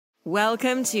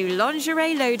Welcome to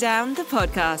Lingerie Lowdown, the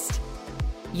podcast.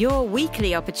 Your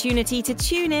weekly opportunity to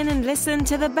tune in and listen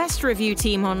to the best review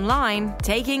team online,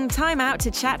 taking time out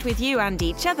to chat with you and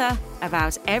each other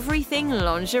about everything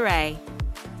lingerie.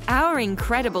 Our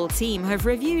incredible team have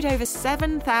reviewed over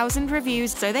 7,000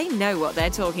 reviews, so they know what they're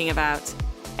talking about.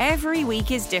 Every week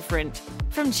is different,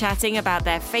 from chatting about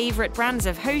their favorite brands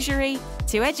of hosiery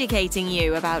to educating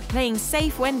you about playing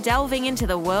safe when delving into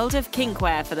the world of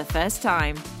kinkwear for the first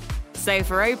time. So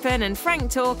for open and frank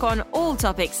talk on all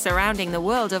topics surrounding the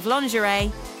world of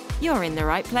lingerie, you're in the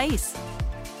right place.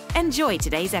 Enjoy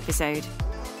today's episode.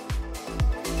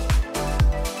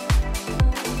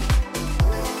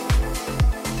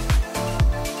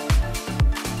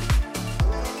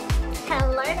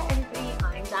 Hello there everybody,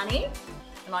 I'm Dani.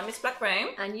 And I'm Miss Blackbrain.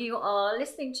 And you are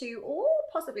listening to or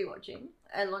possibly watching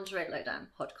a Lingerie Lowdown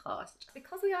podcast.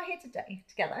 Because we are here today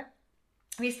together,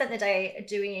 we spent the day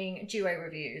doing duo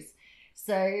reviews.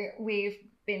 So we've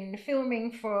been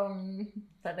filming from,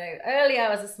 early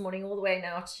hours this morning all the way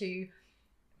now to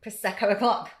Prosecco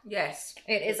o'clock. Yes.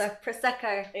 It is a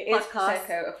Prosecco It is podcast.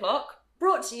 Prosecco o'clock.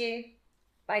 Brought to you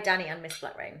by Dani and Miss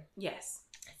Blackbrain. Yes.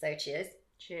 So cheers.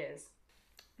 Cheers.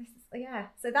 Yeah,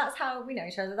 so that's how we know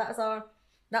each other. That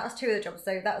was two of the jobs.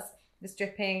 So that's the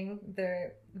stripping,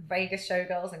 the Vegas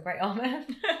showgirls in great armour.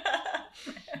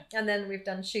 And then we've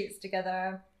done shoots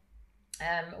together.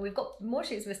 We've got more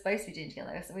shoots we're supposed to be doing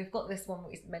together. So we've got this one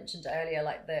we mentioned earlier,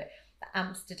 like the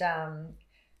Amsterdam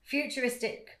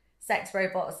futuristic sex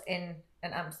robots in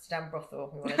an Amsterdam brothel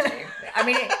we want to do. I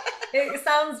mean, it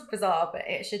sounds bizarre, but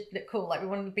it should look cool. Like we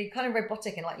want to be kind of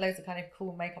robotic and like loads of kind of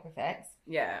cool makeup effects.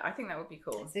 Yeah, I think that would be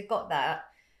cool. So we've got that.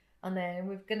 And then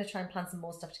we're going to try and plan some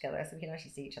more stuff together so we can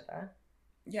actually see each other.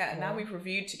 Yeah, and now we've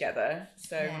reviewed together,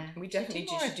 so we definitely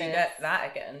should do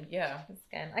that again. Yeah.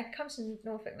 Again, I can come to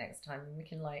Norfolk next time and we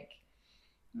can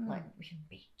we can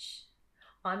beach.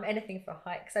 I'm anything for a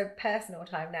hike. So personal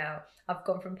time now, I've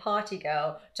gone from party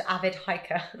girl to avid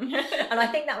hiker. And I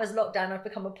think that was lockdown. I've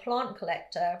become a plant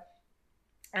collector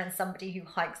and somebody who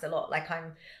hikes a lot. Like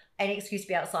I'm any excuse to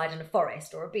be outside in a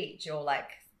forest or a beach or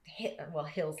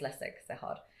hills less so because they're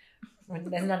hard.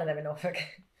 There's none of them in Norfolk.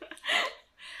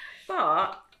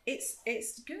 But it's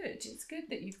good. It's good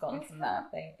that you've gone from that.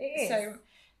 It is. So,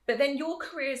 but then your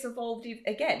career's evolved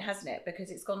again, hasn't it? Because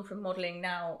it's gone from modelling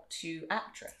now to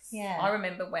actress. Yeah. I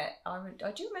remember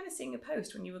I do remember seeing a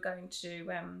post when you were going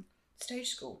to stage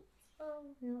school. Oh,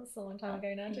 yeah, that's a long time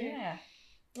ago now, too. Yeah.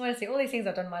 Honestly, all these things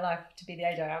I've done in my life to be the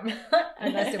age I am,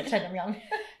 and I still pretend I'm young.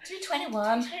 To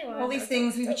 21. All these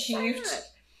things we've achieved.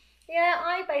 Yeah,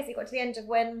 I basically got to the end of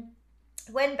when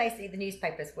basically the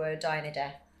newspapers were dying a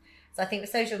death. So I think the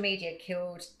social media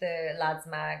killed the lads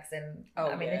mags, and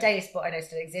the Daily Sport I know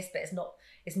still exists, but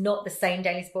it's not the same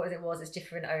Daily Sport as it was. It's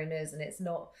different owners, and it's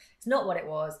not what it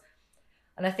was.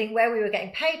 And I think where we were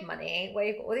getting paid money, where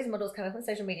you've got all these models coming up on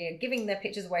social media, giving their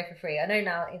pictures away for free. I know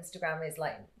now Instagram is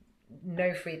like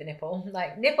no free the nipple,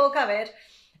 like nipple covered,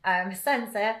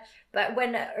 censor. But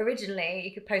when originally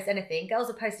you could post anything, girls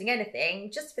were posting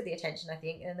anything just for the attention, I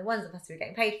think. And the ones of us who were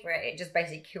getting paid for it, it just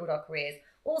basically killed our careers.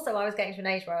 Also, I was getting to an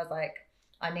age where I was like,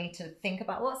 I need to think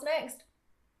about what's next.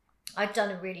 I'd done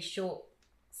a really short,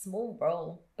 small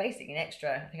role, basically an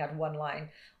extra. I think I had one line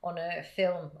on a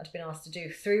film I'd been asked to do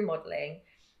through modelling.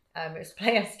 It was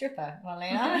play a stripper.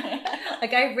 I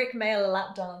gave Rick Mail a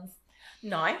lap dance.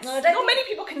 Nice. Not many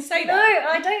people can say that. No,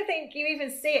 I don't think you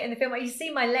even see it in the film. Like, you see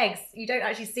my legs. You don't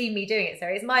actually see me doing it. So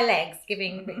it's my legs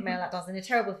giving Rick Mail a lap dance in a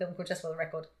terrible film called Just for the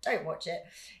Record. Don't watch it.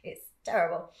 It's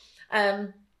terrible.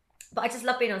 But I just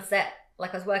love being on set.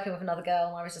 Like I was working with another girl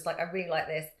and I was just like, I really like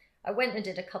this. I went and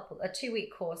did a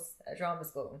 2-week course at drama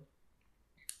school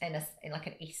in like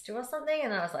an Easter or something.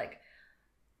 And I was like,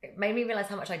 it made me realise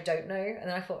how much I don't know. And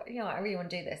then I thought, I really want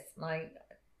to do this. And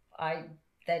I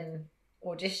then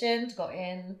auditioned, got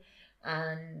in,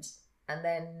 and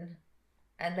then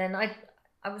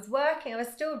I was working. I was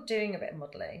still doing a bit of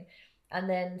modelling, and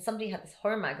then somebody had this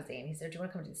horror magazine. He said, "Do you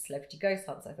want to come to the Celebrity Ghost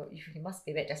Hunt?" So I thought, you must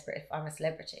be a bit desperate if I'm a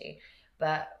celebrity,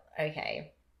 but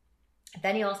okay.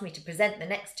 Then he asked me to present the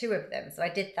next 2 of them, so I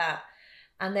did that.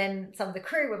 And then some of the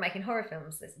crew were making horror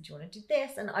films. They said, "Do you want to do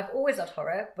this?" And I've always loved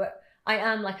horror, but I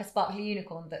am like a sparkly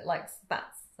unicorn that likes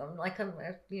bats. So I'm like,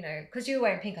 because you were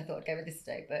wearing pink, I thought I'd go with this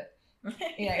today, but.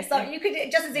 So you could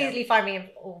just as easily find me in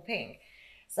all pink.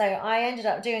 So I ended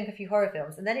up doing a few horror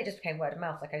films, and then it just became word of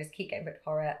mouth. Like I just keep getting booked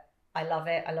horror. I love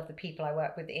it. I love the people I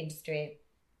work with, the industry,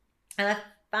 and I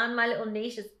found my little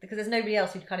niche because there's nobody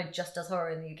else who kind of just does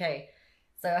horror in the UK.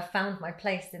 So I found my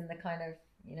place in the kind of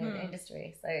the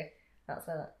industry. So that's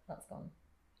where that's gone.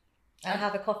 I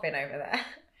have a coffin over there.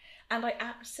 And I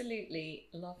absolutely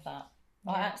love that.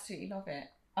 Yeah. I absolutely love it.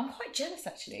 I'm quite jealous,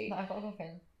 actually. That I've got a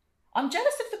coffin. I'm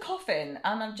jealous of the coffin,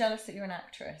 and I'm jealous that you're an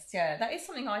actress. Yeah, that is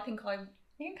something I think I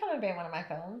You can come and be in one of my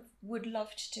films. would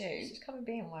love to do. You should come and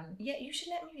be in one. Yeah, you should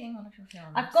let me be in one of your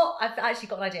films. I've actually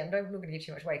got an idea. I'm not going to give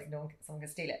too much away because someone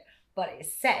can steal it. But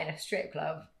it's set in a strip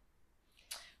club.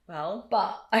 Well,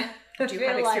 but I do you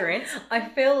have experience? I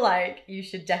feel like you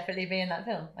should definitely be in that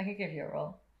film. I could give you a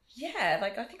role. Yeah,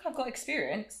 like I think I've got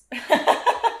experience.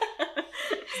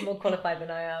 She's more qualified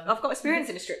than I am. I've got experience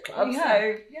in a strip club, Yeah.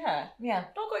 so yeah. Yeah.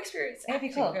 I've got experience. It'd be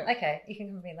acting. cool. Okay, you can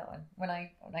come and be in that one when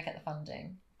I get the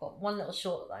funding. I've got one little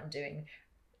short that I'm doing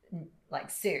like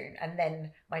soon, and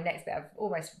then my next bit, I've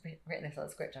almost written this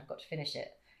little script. I've got to finish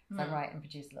it. So I write and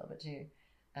produce a little bit too,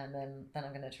 and then I'm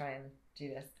going to try and do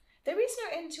this. There is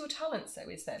no end to your talents, though,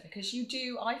 is there? Because you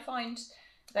do. I find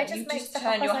that just you make just stuff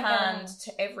turn up your as I go. hand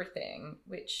to everything,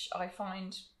 which I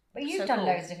find. But you've so done cool.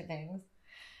 loads of different things.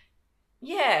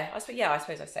 Yeah, I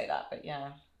suppose I say that, but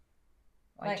yeah,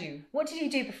 Like, I do. What did you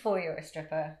do before you were a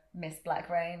stripper, Miss Black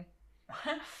Rain?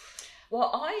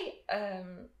 Well,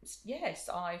 yes,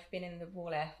 I've been in the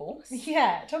Royal Air Force.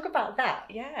 Yeah, talk about that.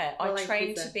 Yeah, Online I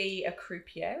trained cruiser. to be a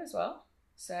croupier as well.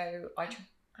 So I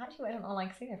actually went on online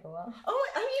casino for a while. Oh,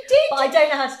 you did? But I don't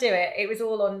know how to do it. It was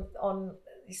all on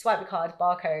you swipe the card,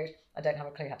 barcode. I don't have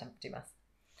a clue how to do maths.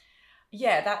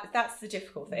 Yeah, that's the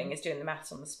difficult thing, is doing the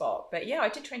maths on the spot. But yeah, I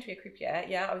did train to be a croupier.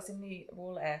 Yeah, I was in the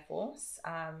Royal Air Force.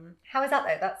 How is that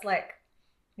though? That's like,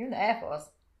 you're in the Air Force.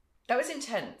 That was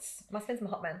intense. Must have been some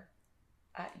hot men.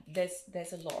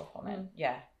 There's a lot of hot men.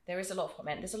 Yeah, there is a lot of hot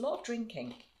men. There's a lot of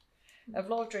drinking. A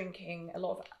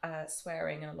lot of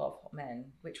swearing, and a lot of hot men,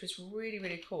 which was really,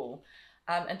 really cool,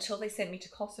 until they sent me to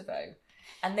Kosovo.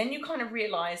 And then you kind of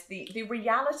realise the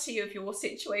reality of your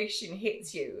situation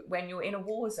hits you when you're in a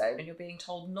war zone and you're being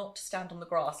told not to stand on the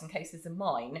grass in case there's a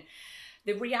mine.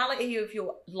 The reality of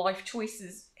your life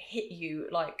choices hit you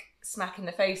like smack in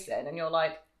the face then, and you're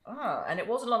like, oh. And it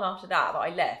wasn't long after that I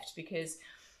left, because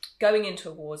going into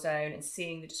a war zone and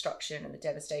seeing the destruction and the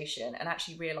devastation and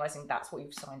actually realising that's what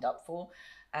you've signed up for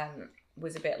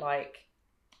was a bit like,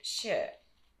 shit.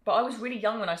 But I was really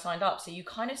young when I signed up, so you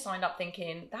kind of signed up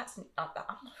thinking, I'm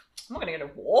not going to go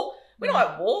to war. We're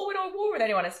not at war. We're not at war with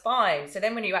anyone. It's fine. So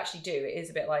then when you actually do, it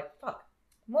is a bit like, fuck.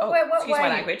 Excuse my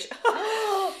language.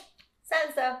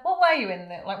 Censor. What were you in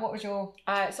there? Like, what was your...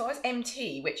 So I was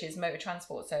MT, which is motor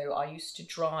transport. So I used to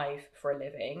drive for a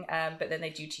living, but then they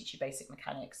do teach you basic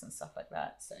mechanics and stuff like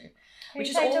that. So, Can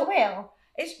you change a wheel?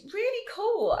 It's really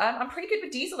cool. I'm pretty good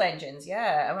with diesel engines,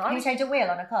 yeah. Can you change a wheel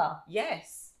on a car?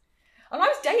 Yes. And I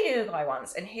was dating a guy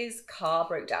once, and his car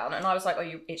broke down, and I was like,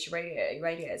 oh, it's your radiator. Your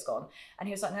radiator's gone. And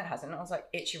he was like, no, it hasn't. And I was like,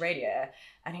 it's your radiator.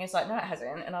 And he was like, no, it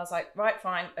hasn't. And I was like, right,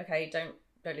 fine. Okay, don't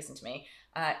listen to me.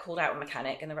 Called out a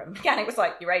mechanic, and the mechanic was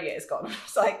like, your radiator's gone. And I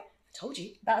was like, I told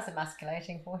you. That's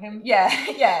emasculating for him.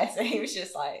 Yeah. So he was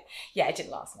just like, yeah, it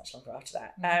didn't last much longer after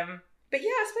that. But yeah,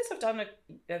 I suppose I've done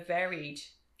a varied...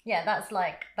 Yeah, that's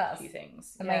few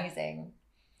things. Amazing.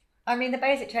 Yeah. I mean, the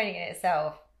basic training in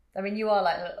itself, I mean, you are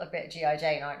like a bit G.I.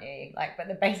 Jane, aren't you? Like, but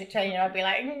the basic training, I'd be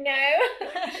like, no.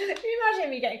 Can you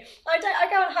imagine me getting... I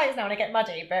go on hikes now and I get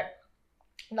muddy, but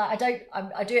like,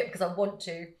 I do it because I want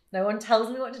to. No one tells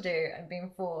me what to do. I'm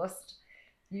being forced.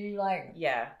 You like...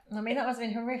 Yeah. I mean, that must have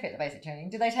been horrific, the basic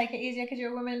training. Do they take it easier because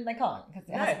you're a woman? They can't, because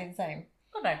it has to be the same.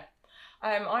 Oh, no.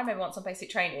 I remember once on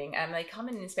basic training, they come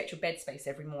in and inspect your bed space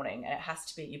every morning, and it has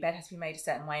to be, your bed has to be made a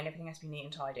certain way and everything has to be neat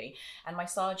and tidy. And my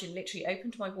sergeant literally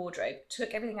opened my wardrobe,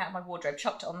 took everything out of my wardrobe,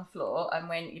 chucked it on the floor, and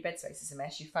when your bed space is a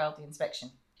mess, you failed the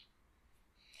inspection.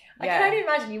 I can only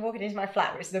imagine you walking into my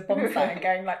flat, which is a bonfire, and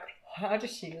going like, how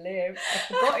does she live?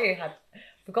 I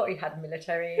forgot you had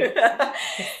military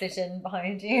precision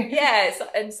behind you. Yeah,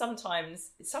 and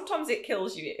sometimes it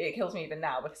kills you. It kills me even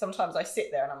now, because sometimes I sit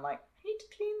there and I'm like, I need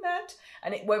to clean that,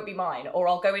 and it won't be mine. Or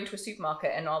I'll go into a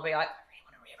supermarket and I'll be like, I really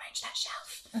want to rearrange that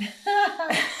shelf.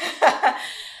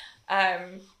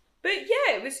 But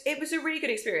yeah, it was a really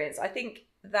good experience. I think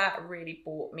that really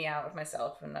brought me out of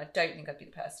myself, and I don't think I'd be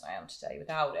the person I am today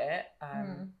without it.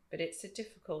 But it's a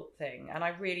difficult thing, and I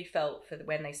really felt for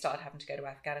when they started having to go to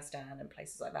Afghanistan and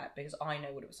places like that, because I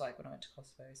know what it was like when I went to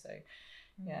Kosovo. So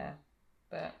yeah,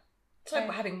 but it's like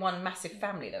having one massive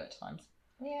family though at times.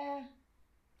 Yeah,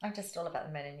 I'm just all about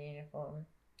the men in uniform.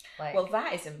 Like, well,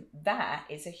 that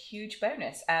is a huge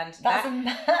bonus, and that's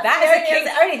that is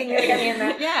the only thing you're getting in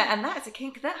there. Yeah, and that is a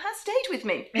kink that has stayed with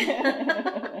me.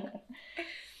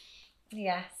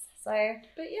 Yes. So,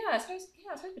 but yeah, I suppose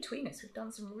between us, we've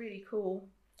done some really cool.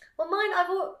 Well, mine,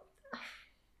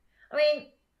 I mean,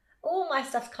 all my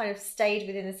stuff's kind of stayed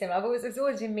within the cinema. It's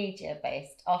always been media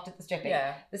based after the stripping.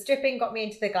 Yeah. The stripping got me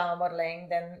into the glamour modelling,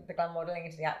 then the glamour modelling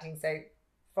into the acting. So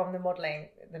from the modelling,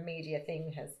 the media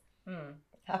thing has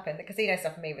happened. The casino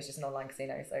stuff for me was just an online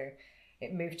casino, so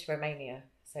it moved to Romania.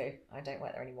 So I don't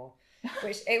work there anymore.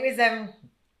 Which it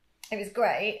was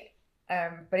great,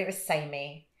 but it was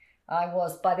samey.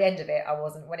 By the end of it,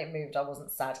 when it moved, I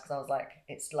wasn't sad because I was like,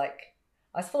 it's like,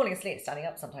 I was falling asleep standing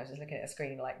up sometimes, just looking at a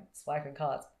screen, like swiping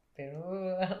cards.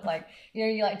 Like,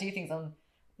 you like do things on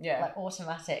like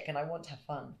automatic, and I want to have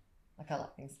fun. Like, I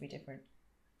like things to be different.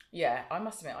 Yeah, I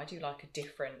must admit, I do like a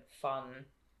different, fun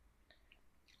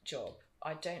job.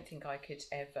 I don't think I could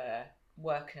ever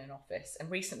work in an office.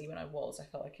 And recently when I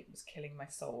felt like it was killing my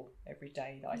soul every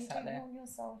day that I sat there. You don't want your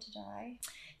soul to die.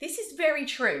 This is very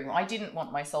true. I didn't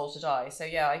want my soul to die. So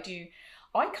yeah, I do.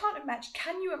 I can't imagine.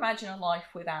 Can you imagine a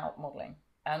life without modelling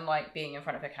and like being in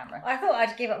front of a camera? I thought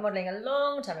I'd give up modelling a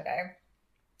long time ago.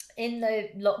 In the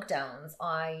lockdowns,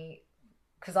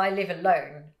 because I live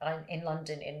alone in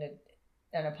London in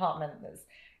an apartment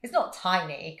it's not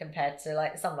tiny compared to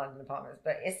like some London apartments,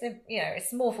 but it's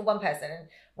small for one person. And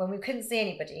when we couldn't see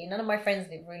anybody, none of my friends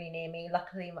live really near me.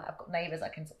 Luckily, I've got neighbours I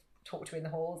can talk to in the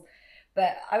halls,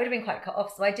 but I would have been quite cut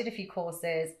off. So I did a few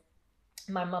courses.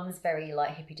 My mum's very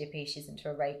like hippy dippy. She's into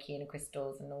a Reiki and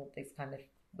crystals and all these kind of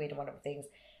weird and wonderful things.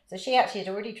 So she actually had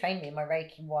already trained me in my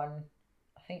Reiki 1.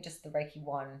 I think just the Reiki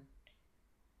 1,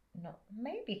 not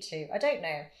maybe 2. I don't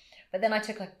know. But then I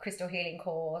took like a crystal healing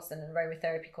course and an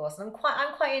aromatherapy course, and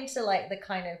I'm quite into like those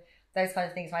kind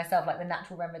of things myself, like the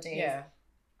natural remedies. Yeah.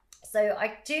 So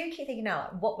I do keep thinking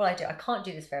now, what will I do? I can't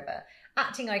do this forever.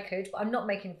 Acting I could, but I'm not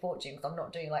making a fortune because I'm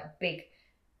not doing like big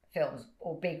films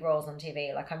or big roles on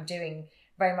TV. Like, I'm doing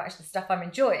very much the stuff I'm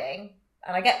enjoying,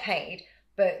 and I get paid,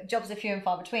 but jobs are few and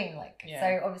far between.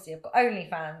 So obviously I've got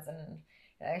OnlyFans and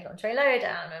Lingerie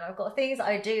Lowdown, and I've got things that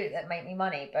I do that make me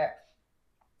money, but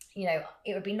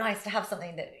it would be nice to have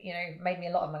something that, made me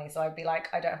a lot of money. So I'd be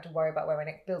like, I don't have to worry about where my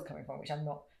next bill's coming from, which I'm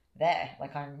not there.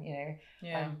 Like,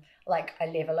 I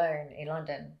live alone in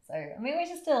London. So, I mean, which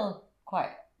is still quite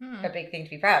a big thing to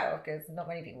be proud of, because not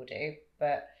many people do.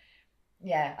 But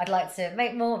yeah, I'd like to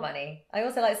make more money. I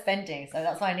also like spending. So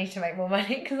that's why I need to make more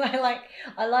money, because I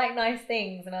like nice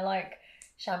things, and I like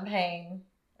champagne,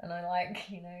 and I like,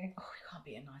 Oh, you can't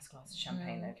beat a nice glass of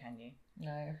champagne though, can you?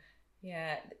 No.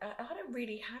 Yeah, I don't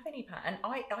really have any plan. And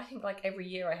I think like every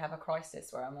year I have a crisis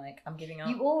where I'm like, I'm giving up.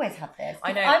 You always have this.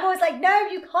 I know. I'm always like, no,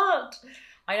 you can't.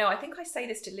 I know. I think I say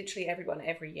this to literally everyone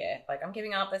every year. Like, I'm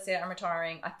giving up. That's it. I'm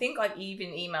retiring. I think I've even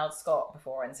emailed Scott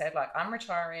before and said, like, I'm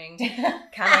retiring. Can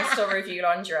I still review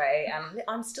lingerie? And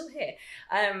I'm still here.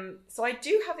 So I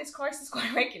do have this crisis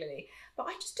quite regularly, but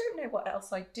I just don't know what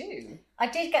else I do. I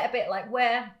did get a bit like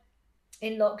where...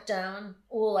 in lockdown,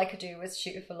 all I could do was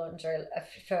shoot for lingerie,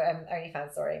 for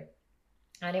OnlyFans, sorry.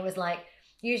 And it was like,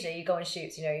 usually you go on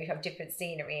shoots, you have different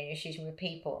scenery and you're shooting with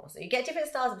people. So you get different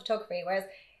styles of photography. Whereas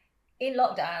in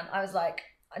lockdown, I was like,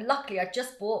 luckily I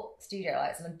just bought studio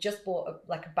lights and I just bought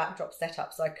a backdrop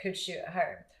setup so I could shoot at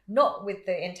home. Not with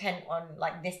the intent on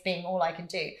like this being all I can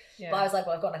do. Yeah. But I was like,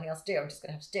 well, I've got nothing else to do. I'm just going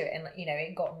to have to do it. And,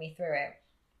 it got me through it.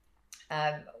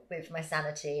 With my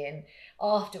sanity, and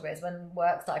afterwards when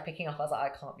work started picking up, I was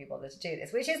like, I can't be bothered to do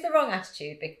this, which is the wrong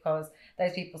attitude, because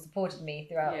those people supported me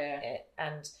throughout it,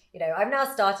 and I've now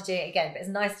started doing it again, but it's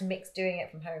nice to mix doing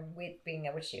it from home with being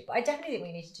able to shoot. But I definitely think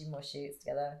we need to do more shoots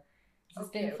together. It's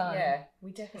been fun. Yeah,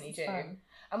 we definitely do. Fun.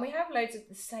 And we have loads of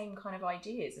the same kind of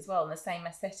ideas as well, and the same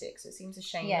aesthetics, so it seems a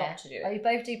shame not to do it. We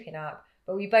both do pin up,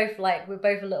 but we're both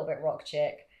a little bit rock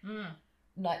chick.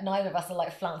 Neither of us are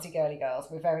like flouncy girly girls.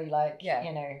 We're very like,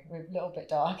 we're a little bit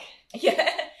dark. Yeah.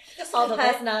 Our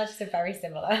personalities are very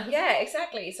similar. Yeah,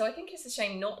 exactly. So I think it's a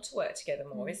shame not to work together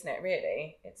more, isn't it,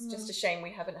 really? It's just a shame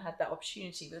we haven't had that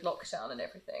opportunity with lockdown and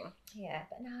everything. Yeah,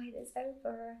 but now it is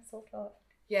over, sort of.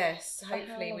 Yes,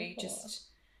 hopefully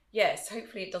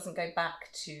hopefully it doesn't go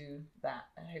back to that,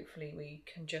 and hopefully we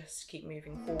can just keep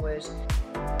moving forward.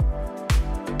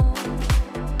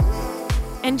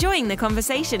 Enjoying the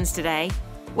conversations today?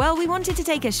 Well, we wanted to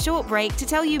take a short break to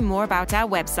tell you more about our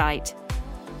website.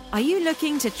 Are you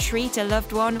looking to treat a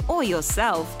loved one or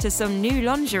yourself to some new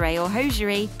lingerie or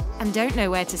hosiery and don't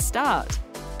know where to start?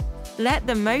 Let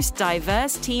the most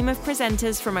diverse team of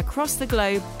presenters from across the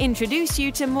globe introduce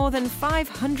you to more than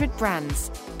 500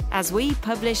 brands, as we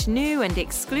publish new and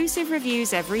exclusive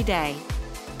reviews every day.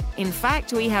 In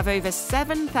fact, we have over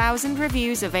 7,000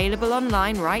 reviews available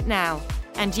online right now,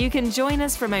 and you can join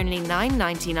us from only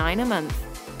 $9.99 a month.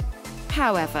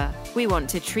 However, we want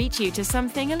to treat you to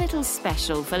something a little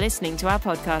special for listening to our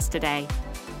podcast today.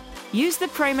 Use the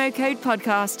promo code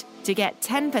podcast to get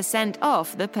 10%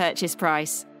 off the purchase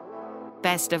price.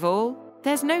 Best of all,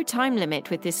 there's no time limit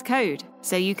with this code,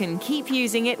 so you can keep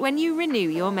using it when you renew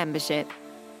your membership.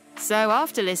 So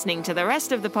after listening to the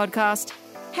rest of the podcast,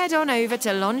 head on over to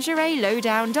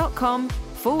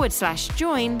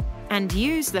lingeraylowdown.com/join and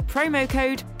use the promo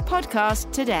code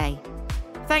podcast today.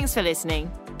 Thanks for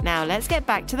listening. Now let's get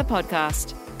back to the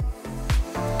podcast.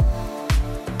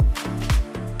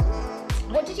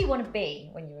 What did you want to be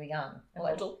when you were young? A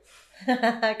model.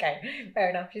 Okay, fair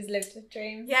enough. She's lived a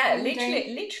dream. Yeah,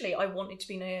 literally, I wanted to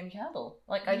be Naomi Campbell.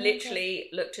 Like, I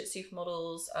literally looked at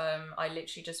supermodels. I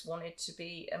literally just wanted to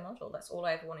be a model. That's all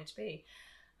I ever wanted to be.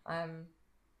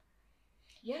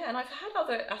 Yeah, and I've had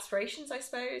other aspirations, I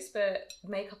suppose, but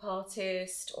makeup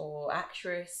artist or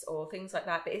actress or things like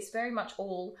that. But it's very much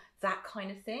all that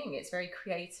kind of thing. It's very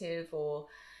creative or,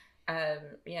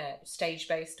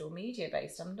 stage-based or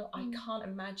media-based. I can't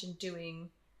imagine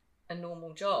doing a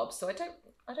normal job. So I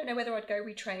don't know whether I'd go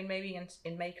retrain maybe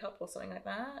in makeup or something like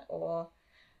that, or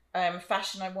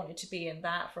fashion. I wanted to be in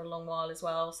that for a long while as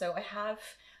well. So I have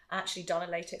actually done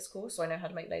a latex course, so I know how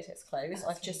to make latex clothes.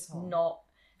 I've just not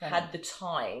had the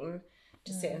time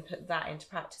to sit and put that into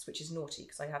practice, which is naughty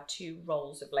because I have 2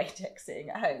 rolls of latex sitting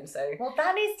at home. So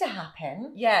that needs to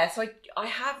happen. Yeah, so I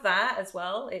have that as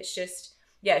well. It's just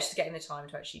getting the time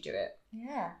to actually do it.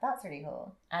 Yeah, that's really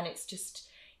cool. And it's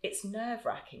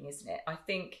nerve-wracking, isn't it? I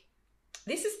think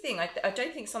this is the thing. I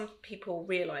don't think some people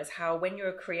realise how when you're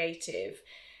a creative,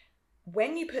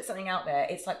 when you put something out there,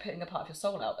 it's like putting a part of your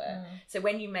soul out there. So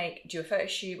when you do a photo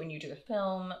shoot, when you do a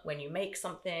film, when you make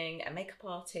something, a makeup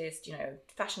artist,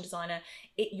 fashion designer,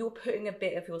 you're putting a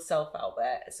bit of yourself out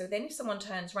there. So then if someone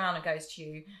turns around and goes to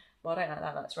you, well, I don't like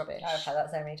that, that's rubbish. I've had that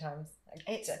so many times.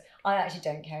 I actually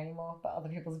don't care anymore about other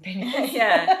people's opinions.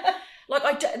 Yeah.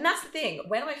 And that's the thing.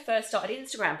 When I first started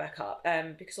Instagram back up,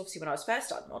 because obviously when I was first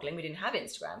started modelling, we didn't have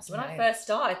Instagram. So when I first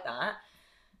started that,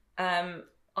 I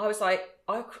was like,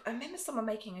 I remember someone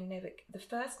making the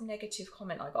first negative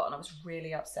comment I got, and I was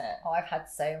really upset. Oh, I've had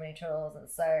so many trolls, and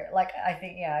so I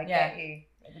think I get you.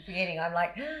 At the beginning, I'm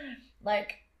like,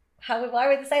 why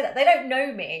would they say that? They don't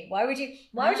know me. Why would you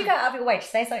go out of your way to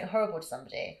say something horrible to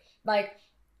somebody? Like,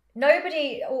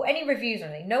 nobody, or any reviews or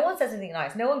anything, no one says anything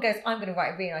nice. No one goes, I'm going to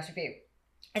write a really nice review.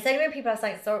 It's only when people are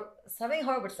saying something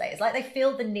horrible to say. It's like they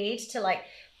feel the need to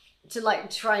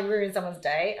try and ruin someone's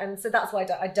day, and so that's why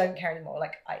I don't care anymore.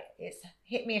 It's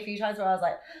hit me a few times where I was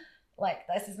like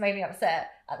this has made me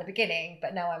upset at the beginning,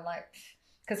 but now I'm like,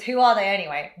 because who are they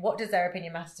anyway? What does their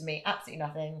opinion matter to me? Absolutely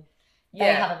nothing. They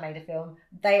haven't made a film.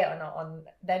 They're not in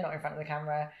front of the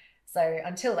camera. So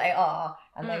until they are,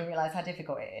 and they realise how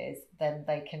difficult it is, then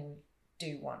they can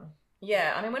do one.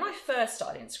 Yeah, I mean, when I first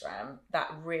started Instagram,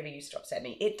 that really used to upset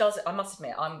me. It does, I must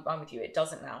admit, I'm with you, it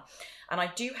doesn't now. And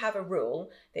I do have a rule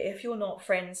that if you're not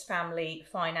friends, family,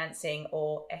 financing,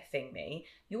 or effing me,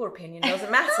 your opinion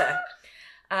doesn't matter.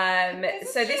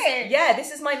 This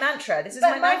is my mantra. This is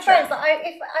my mantra. Friends,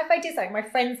 if I did something, my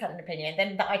friends had an opinion,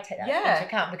 then I take that into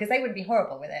account because they wouldn't be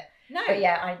horrible with it. No. But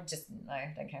I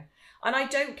don't care. And I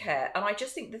don't care. And I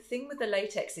just think the thing with the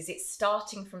latex is it's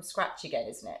starting from scratch again,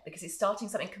 isn't it? Because it's starting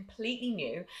something completely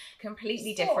new,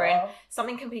 completely different,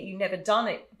 something completely you've never done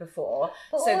it before.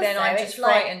 But so then I'm just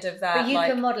frightened of that. But you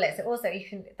can model it. So also you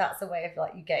can, that's a way of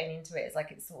you getting into it. It's like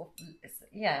it's sort of,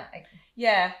 yeah.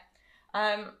 You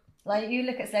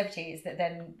look at celebrities that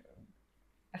then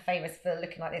are famous for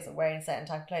looking like this or wearing a certain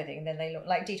type of clothing, and then they look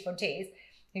like Dita Von Teese,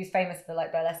 who's famous for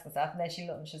burlesque and stuff, and then she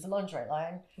launches a lingerie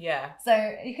line. Yeah. So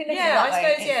you can look at it that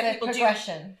way. It's people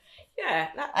progression.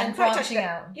 And branching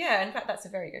out. Yeah, in fact, that's a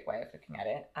very good way of looking at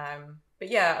it. But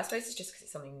yeah, I suppose it's just because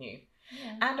it's something new.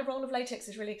 Yeah. And a roll of latex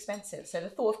is really expensive, so the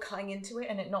thought of cutting into it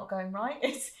and it not going right,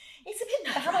 it's a bit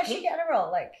nerve-wracking. How much do you get on a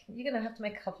roll? You're going to have to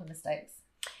make a couple of mistakes.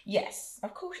 Yes,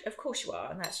 of course you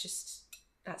are, and that's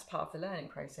part of the learning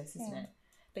process, isn't it?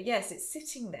 But yes, it's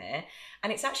sitting there,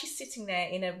 and it's actually sitting there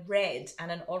in a red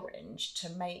and an orange to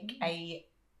make a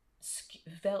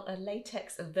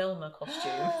latex Velma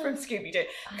costume from Scooby-Doo.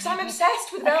 Because I'm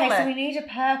obsessed with Velma. Okay, so we need a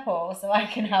purple so I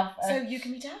can have... So you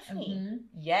can be Daphne. Mm-hmm.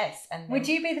 Yes. And then... Would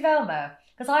you be the Velma?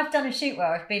 Because I've done a shoot where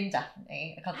I've been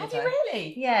Daphne a couple of times. Have you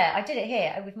really? Yeah, I did it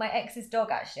here with my ex's dog,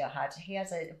 actually. He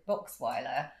has a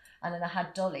Boxweiler. And then I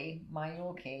had Dolly, my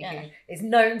Yorkie, who is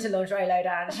known to Lingerie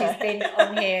Lowdown. She's been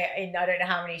on here in I don't know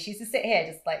how many. She used to sit here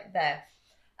just there.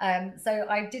 So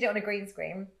I did it on a green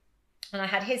screen. And I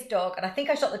had his dog. And I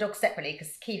think I shot the dog separately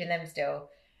because keeping them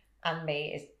still and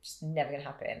me is just never going to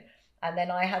happen. And then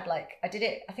I had I did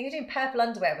it, I think I did purple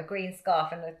underwear with a green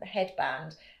scarf and a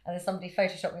headband. And then somebody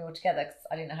photoshopped me all together because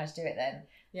I didn't know how to do it then.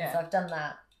 Yeah. And so I've done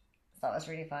that. So that was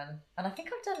really fun. And I think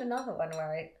I've done another one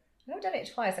where I've done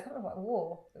it twice. I can't remember what I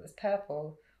wore. It was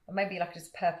purple. Or maybe like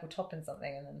just purple top and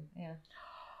something, and then, yeah.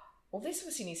 Well, this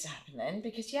obviously needs to happen then,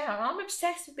 because I'm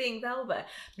obsessed with being velvet.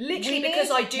 Literally, because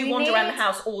I do wander around the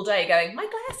house all day going, my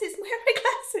glasses, where are my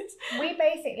glasses? We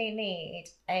basically need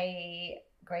a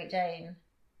Great Dane.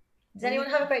 Does anyone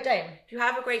have a Great Dane? If you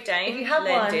have a Great Dane, if you have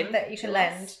one that you can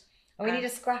lend, and we need a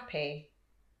Scrappy.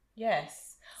 Yes.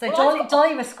 So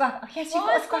Dolly was Scrappy. Oh, yes, you've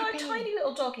got a Scrappy. I've got a tiny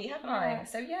little doggy, haven't I?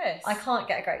 So yes. I can't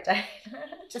get a Great Dane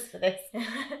just for this.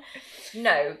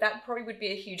 No, that probably would be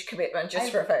a huge commitment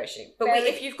just for a photo shoot. But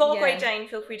if you've got a Great Dane,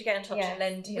 feel free to get in touch and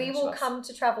lend him. We will come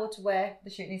to travel to where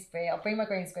the shoot needs to be. I'll bring my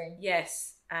green screen.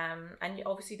 Yes, and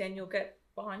obviously then you'll get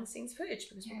behind the scenes footage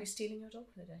because we'll be stealing your dog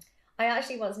for the day. I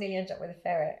actually once nearly ended up with a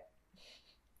ferret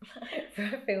for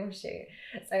a film shoot.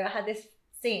 So I had this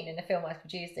scene in a film I was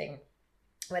producing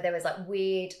where there was like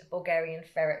weird Bulgarian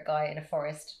ferret guy in a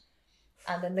forest.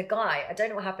 And then the guy, I don't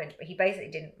know what happened, but he basically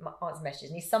didn't answer messages.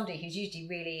 And he's somebody who's usually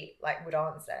really like would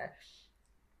answer.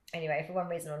 Anyway, for one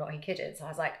reason or not, he couldn't. So I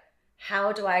was like,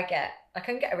 how do I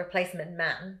can get a replacement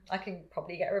man. I can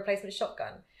probably get a replacement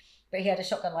shotgun. But he had a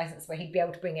shotgun license where he'd be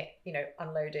able to bring it,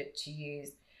 unloaded to use.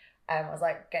 I was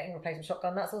like, getting a replacement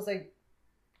shotgun, that's also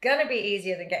going to be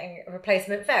easier than getting a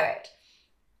replacement ferret.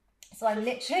 So I'm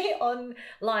literally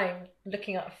online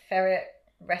looking up ferret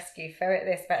rescue, ferret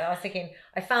this, ferret. And I was thinking,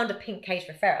 I found a pink cage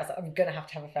for ferret. I was like, I'm going to have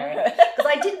a ferret.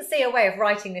 Because I didn't see a way of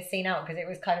writing this scene out because it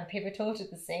was kind of pivotal to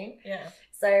the scene. Yeah.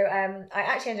 So I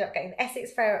actually ended up getting the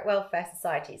Essex Ferret Welfare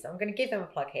Society. So I'm going to give them a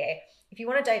plug here. If you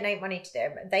want to donate money to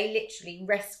them, they literally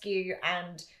rescue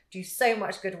and do so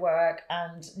much good work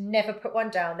and never put one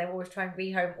down. They always try and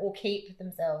rehome or keep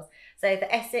themselves. So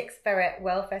the Essex Ferret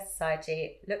Welfare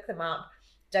Society, look them up.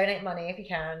 Donate money if you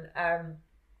can.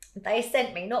 They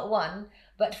sent me not one,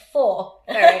 but 4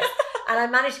 ferrets. And I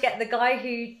managed to get the guy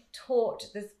who taught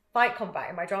this fight combat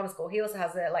in my drama school. He also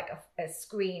has a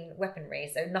screen weaponry.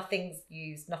 So nothing's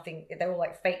used, they're all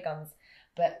like fake guns,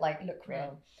 but like look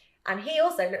real. And he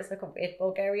also looks like a weird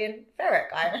Bulgarian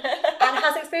ferret guy and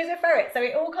has experience with ferrets. So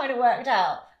it all kind of worked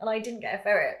out. And I didn't get a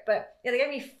ferret. But yeah, they gave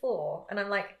me 4. And I'm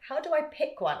like, how do I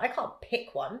pick one? I can't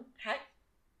pick one.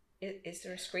 Is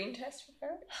there a screen test for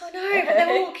ferrets? Oh no, but they're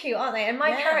all cute, aren't they? And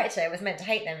my character was meant to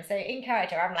hate them. So in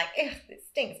character, I'm like, ugh, it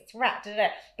stinks, it's rat, da, da.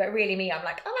 But really me, I'm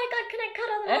like, oh my God, can I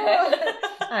cuddle them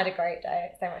all? I had a great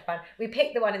day, so much fun. We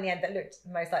picked the one in the end that looked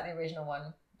most like the original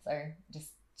one. So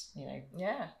just,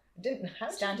 Yeah. Didn't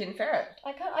have stand-in ferret.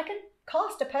 I can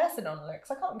cast a person on looks.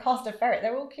 I can't cast a ferret.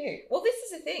 They're all cute. Well, this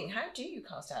is the thing. How do you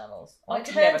cast animals? Well, it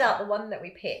turned out the one that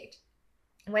we picked,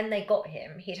 when they got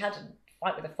him, he'd had a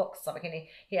fight with a fox or something, and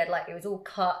he had it was all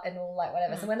cut and all like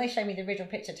whatever. So when they showed me the original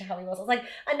picture to how he was, I was like,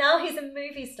 and now he's a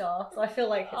movie star. So I feel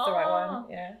like it's the right one.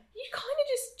 Yeah. You kind of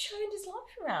just turned his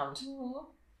life around. Aww.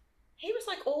 He was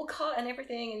like all cut and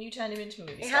everything, and you turned him into a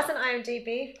movie star. He has an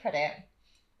IMDb credit.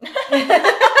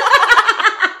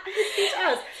 He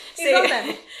does. He's on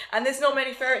there. And there's not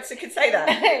many ferrets that could say that.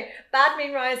 Bad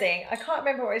Moon Rising. I can't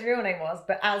remember what his real name was,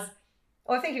 but I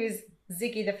think he was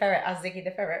Ziggy the Ferret as Ziggy the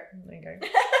Ferret. There you go.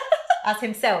 As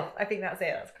himself. I think that's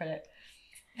it. That's credit.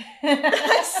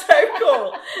 That's so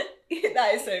cool.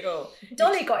 That is so cool.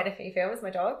 Dolly got in a few films, my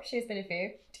dog. She's been in a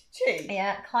few. Did she?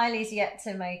 Yeah. Kylie's yet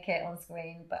to make it on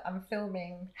screen, but I'm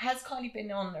filming. Has Kylie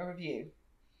been on a review?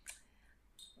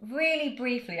 Really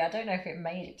briefly. I don't know if it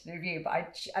made it to the review, but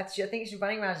I think she's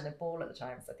running around in a ball at the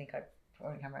time, so I think I put her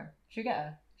on camera. Should we get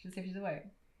her? Should we see if she's awake?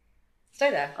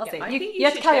 Stay there. I'll see. You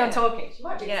have to carry on talking. She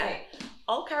might be asleep.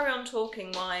 I'll carry on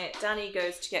talking while Dani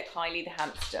goes to get Kylie the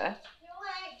hamster.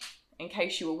 In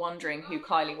case you were wondering who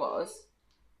Kylie was.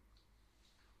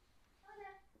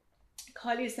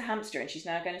 Kylie is the hamster, and she's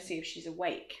now going to see if she's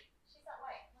awake. She's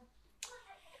awake.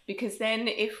 Because then,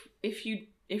 if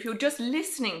you're just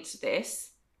listening to this,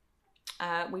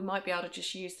 we might be able to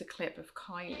just use the clip of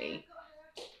Kylie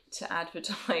to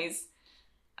advertise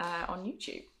on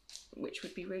YouTube, which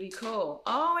would be really cool.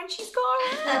 Oh, and she's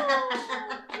got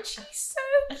her, and she's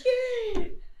so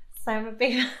cute. So I'm a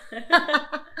big.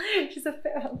 She's a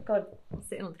bit. Oh God, I'm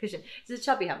sitting on the cushion. She's a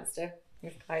chubby hamster.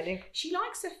 With Kylie. She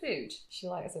likes her food. She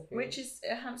likes her food. Which is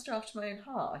a hamster after my own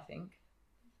heart, I think.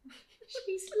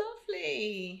 She's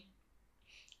lovely.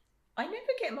 I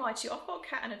never get my two. I've got a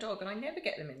cat and a dog, and I never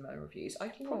get them in my reviews. I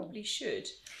probably should.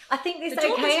 I think it's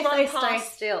okay if they stay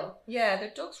still. Yeah, the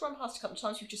dog's run past a couple of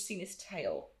times. We've just seen his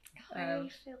tail.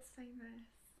 Kylie feels famous.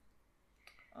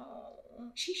 Oh,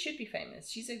 she should be famous.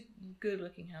 She's a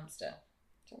good-looking hamster.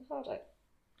 Don't hold it.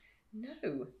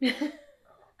 No.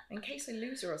 In case I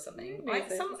lose her or something.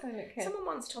 Someone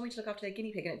once told me to look after their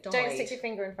guinea pig and it died. Don't stick your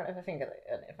finger in front of her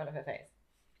face.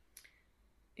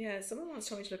 Yeah, someone once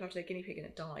told me to look after their guinea pig and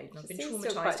it died, and I've been seems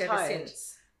still traumatised quite ever tired.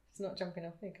 since. It's not jumping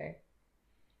off. Okay.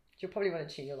 She'll probably want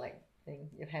to chew your thing,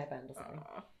 your hairband or something.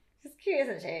 Aww. She's cute,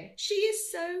 isn't she? She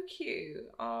is so cute.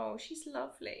 Oh, she's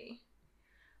lovely.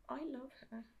 I love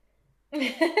her.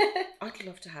 I'd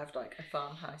love to have like a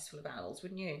farmhouse full of animals,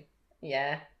 wouldn't you?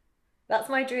 Yeah, that's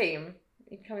my dream.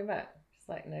 Are you coming back? Just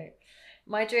like, no.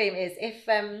 My dream is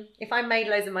if I made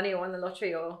loads of money or won the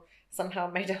lottery or somehow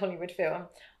made a Hollywood film,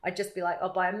 I'd just be like,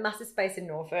 I'll buy a massive space in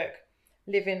Norfolk,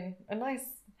 live in a nice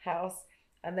house,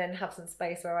 and then have some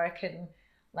space where I can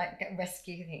like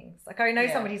rescue things. Like I know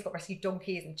somebody who's got rescued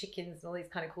donkeys and chickens and all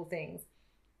these kind of cool things.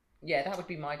 Yeah, that would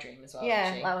be my dream as well.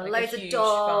 Yeah, like loads of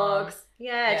dogs.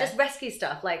 Yeah, just rescue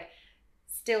stuff, like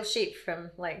steal sheep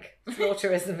from like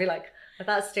slaughterers and be like,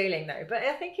 that's stealing though. But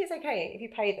I think it's okay if you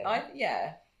pay them.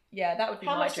 Yeah, that would be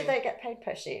How my much dream. do they get paid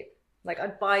per sheep? Like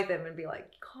I'd buy them and be like,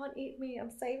 you can't eat me,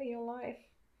 I'm saving your life.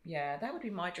 Yeah, that would be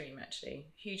my dream actually.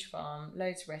 Huge farm,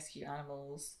 loads of rescue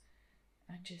animals,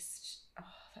 and just,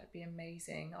 that'd be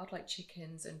amazing. I'd like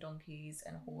chickens and donkeys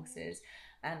and horses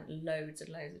and loads of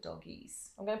doggies.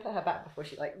 I'm going to put her back before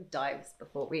she like dives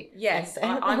before we... Yes,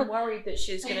 I'm worried that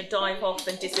she's going to dive off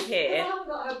and disappear. I haven't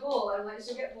got her ball. I'm like,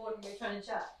 she'll get bored when we're trying to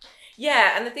chat.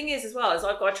 Yeah, and the thing is as well, is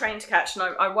I've got a train to catch, and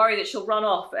I worry that she'll run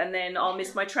off and then I'll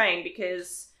miss my train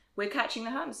because we're catching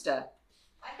the hamster.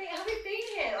 I think, have we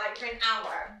been here like for an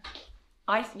hour?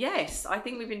 Yes, I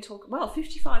think we've been talking,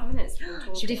 55 minutes we've been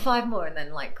talking. Should we do 5 more and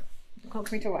then like, what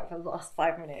can we talk about for the last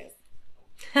 5 minutes?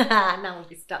 Now we'll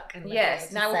be stuck.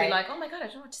 Yes, now we'll be like, oh my God, I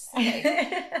don't know what to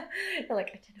say. You're like,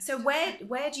 I don't know. So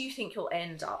where do you think you'll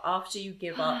end up after you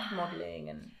give up modelling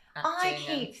and acting? I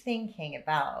keep thinking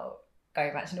about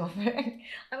going back to Norfolk.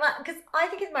 Because I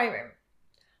think at the moment,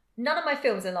 none of my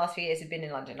films in the last few years have been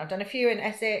in London. I've done a few in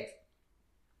Essex,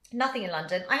 nothing in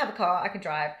London. I have a car, I can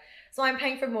drive. So I'm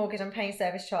paying for a mortgage, I'm paying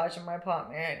service charge on my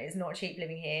apartment. It's not cheap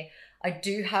living here. I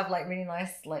do have like really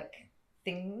nice like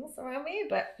things around me,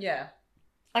 but yeah,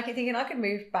 I keep thinking I could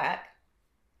move back.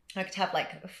 I could have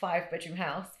like a 5-bedroom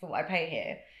house for what I pay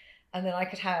here. And then I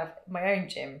could have my own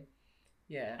gym.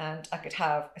 Yeah. And I could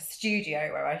have a studio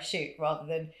where I shoot rather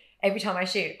than every time I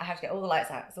shoot, I have to get all the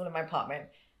lights out. It's all in my apartment.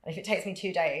 And if it takes me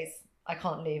 2 days, I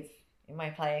can't live in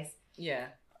my place. Yeah.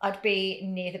 I'd be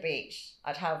near the beach.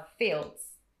 I'd have fields.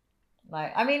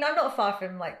 Like, I mean, I'm not far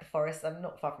from like the forest. I'm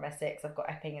not far from Essex. I've got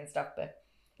Epping and stuff, but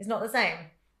it's not the same.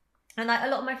 And like a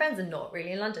lot of my friends are not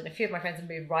really in London. A few of my friends have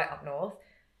moved right up north.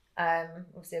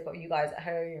 Obviously I've got you guys at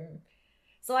home.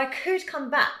 So I could come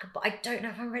back, but I don't know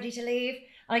if I'm ready to leave.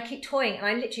 And I keep toying, and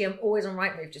I literally am always on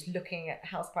Rightmove just looking at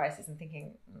house prices and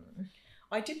thinking...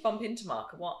 I did bump into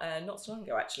Mark not so long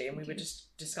ago actually, and we were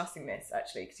just discussing this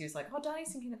actually, because he was like, oh,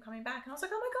 Dani's thinking of coming back. And I was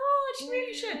like, oh my God, she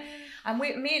really should. And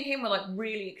me and him were like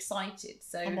really excited.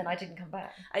 So And then I didn't come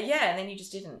back. Yeah, and then you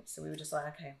just didn't. So we were just like,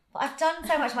 okay. But I've done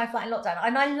so much in my flat in lockdown,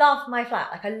 and I love my flat.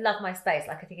 Like, I love my space.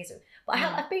 Like, I think it's... But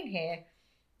I've been here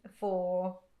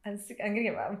for... I've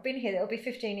been here, it'll be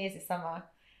 15 years this summer.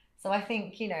 So I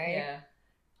think, you know,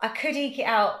 I could eke it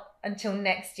out until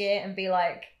next year and be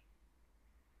like,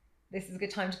 this is a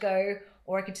good time to go,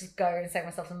 or I could just go and save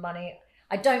myself some money.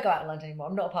 I don't go out in London anymore.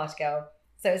 I'm not a party girl.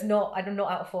 So it's not, I'm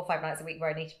not out 4 or 5 nights a week where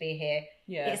I need to be here.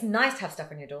 Yeah. It's nice to have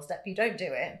stuff on your doorstep. You don't do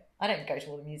it. I don't go to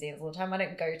all the museums all the time. I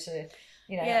don't go to,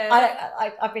 you know,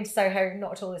 I've been to Soho,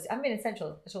 not at all this, I haven't been in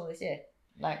Central at all this year.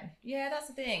 Like, yeah, that's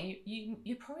the thing.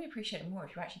 You probably appreciate it more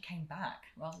if you actually came back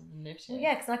rather than lived here. Well,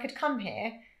 yeah, because I could come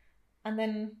here and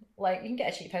then like you can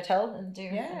get a cheap hotel and do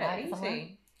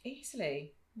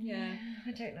easily. Yeah,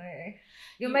 I don't know.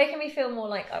 You're making me feel more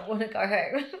like I want to go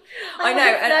home. I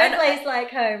know, no place like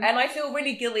home. And I feel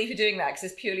really guilty for doing that because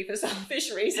it's purely for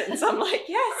selfish reasons. I'm like,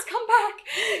 yes, come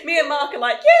back. Me and Mark are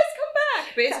like, yes, come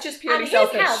back. But it's just purely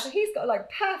selfish. His house, he's got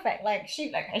like perfect like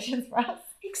shoot locations for us.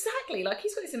 Exactly. Like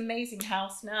he's got this amazing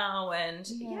house now, and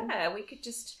we could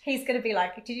just. He's gonna be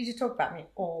like, did you just talk about me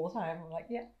all the time? I'm like,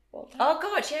 yeah. Oh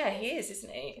God, yeah, he is,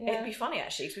 isn't he? Yeah. It'd be funny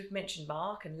actually because we've mentioned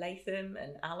Mark and Latham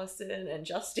and Alison and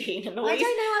Justine and all I these.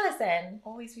 don't know Alison.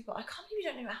 All these people. I can't believe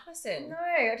you don't know Alison. No,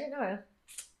 I didn't know her.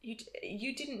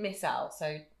 You didn't miss out,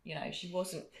 so you know she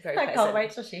wasn't very. I pleasant. can't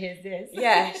wait till she hears this.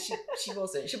 Yeah, she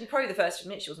wasn't. She'll be probably the first to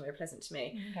admit she wasn't very pleasant to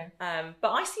me. Okay. But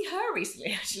I see her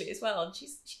recently actually as well, and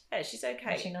she's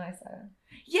okay. Is she nice though?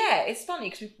 Yeah, it's funny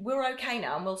because we're okay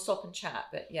now and we'll stop and chat.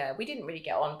 But yeah, we didn't really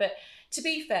get on. But to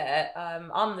be fair,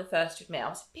 I'm the first to admit I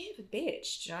was a bit of a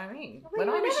bitch. Do you know what I mean? When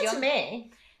I was young, to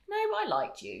me. No, I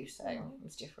liked you, so it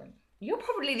was different. You're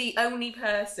probably the only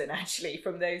person actually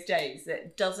from those days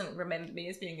that doesn't remember me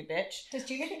as being a bitch. Does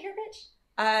Julia think you're a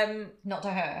bitch? Not to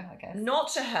her, I guess.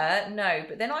 Not to her, no.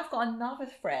 But then I've got another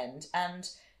friend, and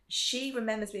she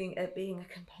remembers being a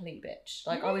complete bitch.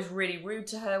 Like, I was really rude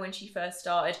to her when she first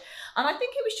started. And I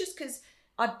think it was just because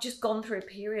I'd just gone through a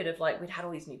period of like, we'd had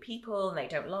all these new people and they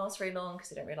don't last very long because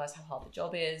they don't realise how hard the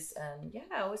job is. And yeah,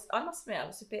 I must admit, I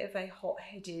was a bit of a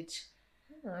hot-headed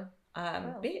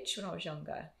bitch when I was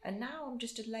younger. And now I'm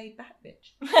just a laid-back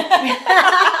bitch.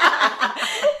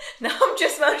 Now I'm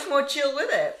just much more chill with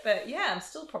it. But yeah, I'm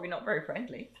still probably not very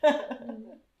friendly.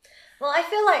 Well, I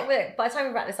feel like by the time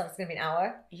we wrap this up, it's going to be an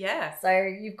hour. Yeah. So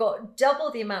you've got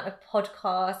double the amount of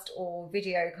podcast or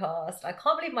video cast. I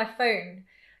can't believe my phone.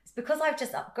 It's because I've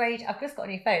just upgraded. I've just got a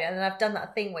new phone, and then I've done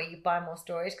that thing where you buy more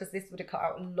storage because this would have cut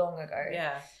out long ago.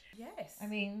 Yeah. Yes. I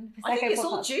mean, I think it's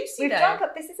all juicy. We've though. drunk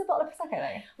up. This is a bottle of Prosecco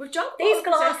though. We've drunk these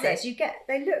glasses. You get.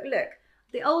 They look.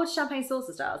 The old champagne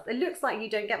saucer styles. It looks like you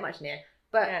don't get much in here,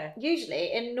 but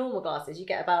usually in normal glasses you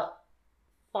get about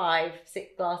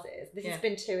 5-6 glasses. This has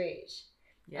been 2 each.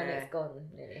 Yeah. And it's gone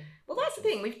nearly. Well, that's the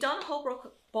thing. We've done a whole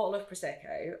bottle of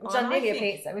Prosecco. We've done nearly a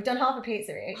pizza. We've done half a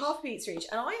pizza each. Half a pizza each.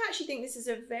 And I actually think this is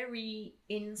a very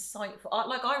insightful...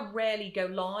 I rarely go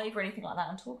live or anything like that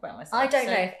and talk about myself. I don't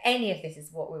know if any of this is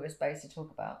what we were supposed to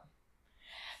talk about.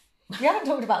 We haven't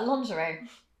talked about lingerie.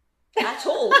 At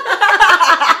all.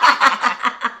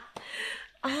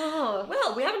 Oh.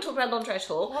 Well, we haven't talked about lingerie at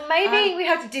all. Well, maybe we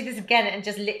have to do this again and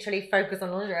just literally focus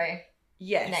on lingerie.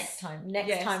 Yes. Next time we're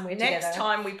together. Next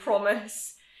time we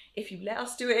promise, if you let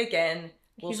us do it again,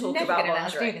 we'll talk about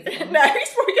lingerie. No,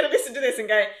 he's probably going to listen to this and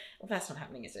go, well, that's not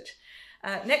happening, is it?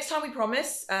 Next time we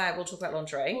promise, we'll talk about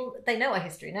lingerie. Well, they know our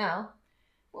history now.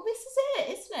 Well, this is it,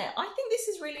 isn't it? I think this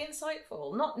is really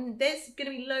insightful. There's going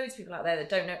to be loads of people out there that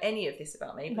don't know any of this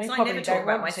about me because I never talk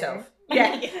about myself.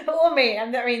 Yeah, or me. I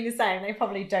mean the same. They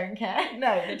probably don't care.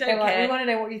 No, they don't care. We want to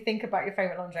know what you think about your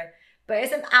favourite lingerie. But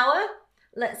it's an hour.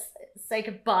 Let's say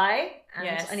goodbye.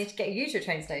 And I need to get you to a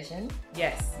train station.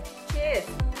 Yes. Cheers.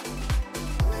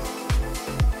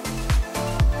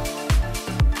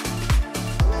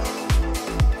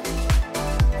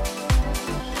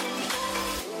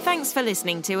 Thanks for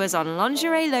listening to us on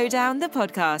Lingerie Lowdown, the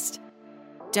podcast.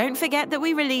 Don't forget that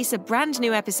we release a brand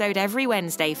new episode every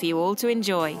Wednesday for you all to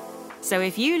enjoy. So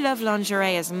if you love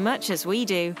lingerie as much as we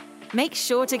do, make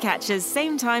sure to catch us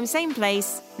same time, same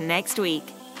place next week.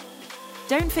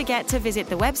 Don't forget to visit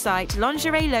the website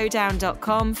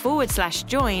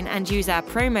lingeриelowdown.com/join and use our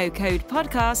promo code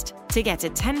podcast to get a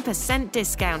 10%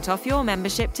 discount off your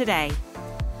membership today.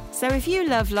 So if you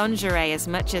love lingerie as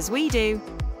much as we do,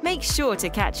 make sure to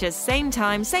catch us same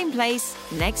time, same place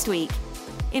next week.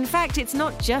 In fact, it's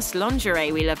not just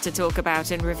lingerie we love to talk about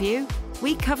and review.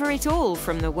 We cover it all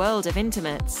from the world of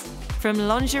intimates. From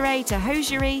lingerie to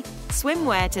hosiery,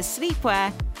 swimwear to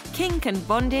sleepwear, kink and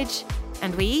bondage,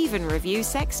 and we even review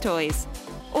sex toys.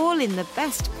 All in the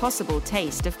best possible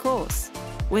taste, of course.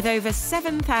 With over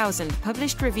 7,000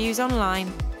 published reviews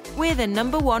online, we're the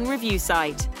 #1 review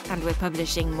site, and we're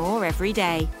publishing more every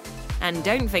day. And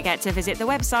don't forget to visit the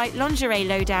website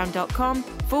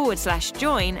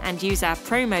lingeриelowdown.com/join and use our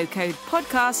promo code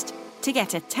podcast to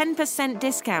get a 10%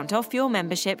 discount off your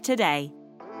membership today.